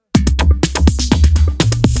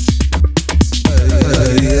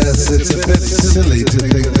it's a bit silly to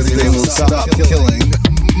think that they will stop killing.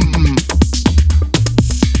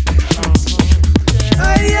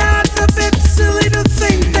 Yeah, it's a bit silly to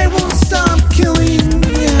think they will stop killing.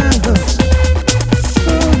 Yeah.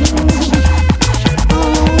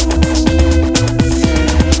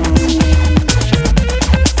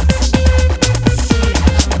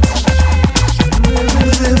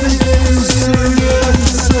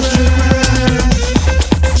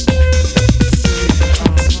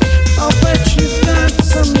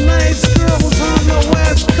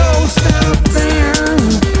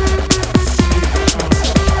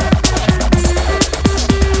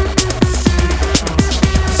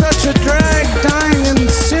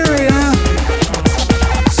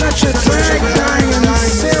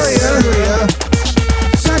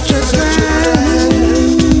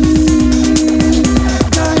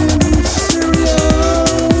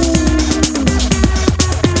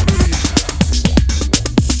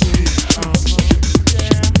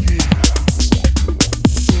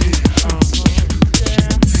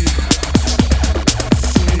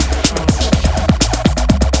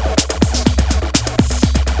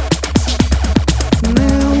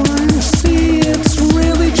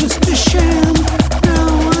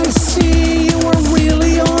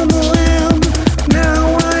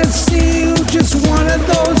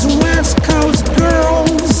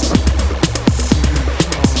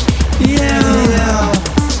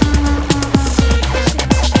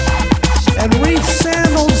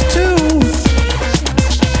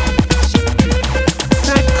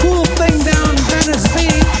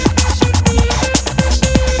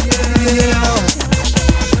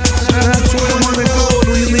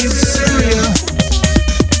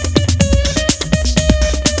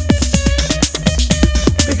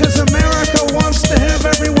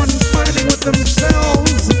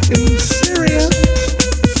 Themselves in Syria.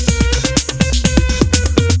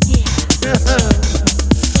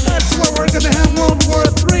 That's where we're gonna have World War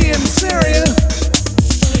III in Syria.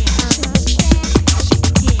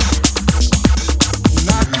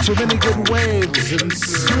 Not too many good waves in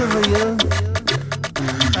Syria.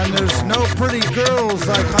 And there's no pretty girls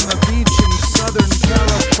like on the beach in Southern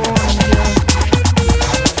California.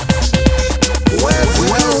 West